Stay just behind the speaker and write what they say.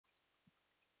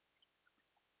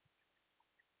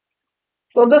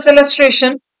So this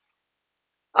illustration,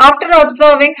 after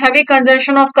observing heavy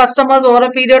congestion of customers over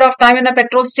a period of time in a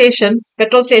petrol station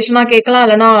கேட்கலாம்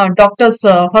இல்லனா doctor's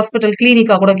hospital clinic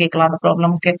கூட கேட்கலாம் அந்த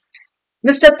problem. Okay,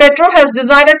 Mr. Petro has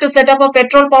decided to set up a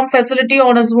petrol pump facility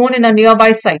on his own in a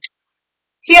nearby site.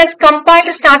 He has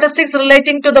compiled statistics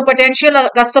relating to the potential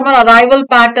customer arrival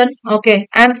pattern, okay,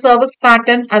 and service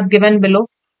pattern as given below.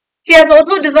 He has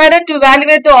also decided to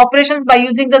evaluate the operations by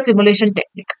using the simulation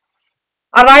technique.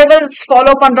 Arrivals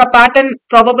follow பண்ற pattern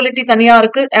probability தனியா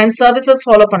இருக்கு and services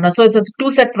follow பண்ற. So it's a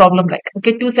two set problem like,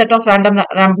 okay, two set of random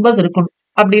numbers இருக்கணும்.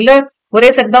 அப்படி இல்ல ஒரே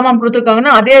set தான்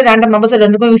கொடுத்துருக்காங்கன்னா அதே random numbers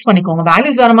ரெண்டுக்கும் யூஸ் பண்ணிக்கோங்க.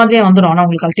 வேல்யூஸ் வேற மாதிரியே வந்துடும் ஆனா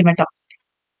உங்களுக்கு அல்டிமேட்டா.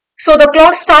 So the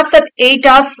clock starts at 8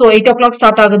 hours. So 8 o'clock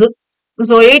start ஆகுது.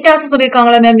 So 8 hours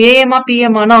சொல்லிருக்காங்களா ma'am AM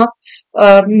PM ஆனா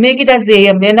make it as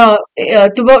AM ஏன்னா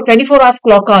 24 hours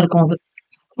clock இருக்கும் அது.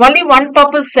 Only one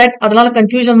pump is set, அதனால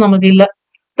confusion நமக்கு இல்ல.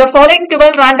 The following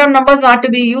 12 random numbers are to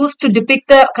be used to depict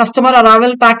the customer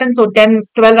arrival pattern. So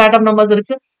 12 random numbers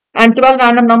இருக்கு and 12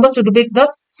 random numbers to depict the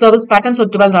service pattern. So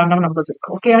 12 random numbers இருக்கு.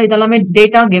 Okay, இதெல்லாமே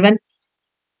data given.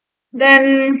 Then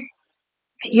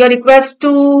your request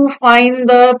to find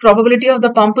the probability of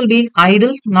the pump will be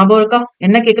idle. ஞாபகம் இருக்கா?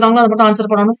 என்ன கேக்குறாங்களோ அதை மட்டும்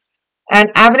answer பண்ணணும். And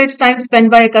average time spent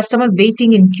by a customer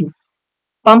waiting in queue.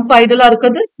 Pump ஐடலா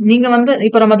இருக்குது. நீங்க வந்து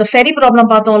இப்ப நம்ம அந்த ஃபெரி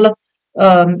ப்ராப்ளம் பார்த்தோம்ல,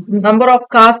 number of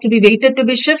cars to be waited to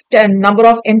be shift and number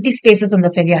of empty spaces in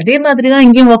the ferry. அதே மாதிரி தான்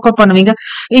இங்கேயும் ஒர்க் அவுட் பண்ணுவீங்க.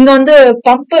 இங்க வந்து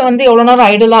பம்ப் வந்து எவ்வளவு நேரம்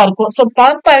ஐடலா இருக்கும். ஸோ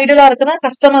பம்ப் ஐடலா இருக்குன்னா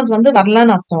கஸ்டமர்ஸ் வந்து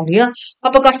வரலன்னு அர்த்தம் இல்லையா?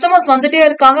 அப்ப கஸ்டமர்ஸ் வந்துட்டே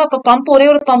இருக்காங்க. அப்ப பம்ப் ஒரே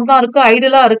ஒரு பம்ப் தான் இருக்கு,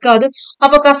 ஐடலா இருக்காது.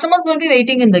 அப்ப customers will be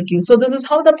waiting in the queue. So this is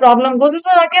how the problem goes. This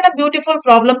is again a beautiful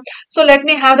problem. So let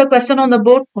me have the question on the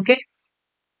board. Okay.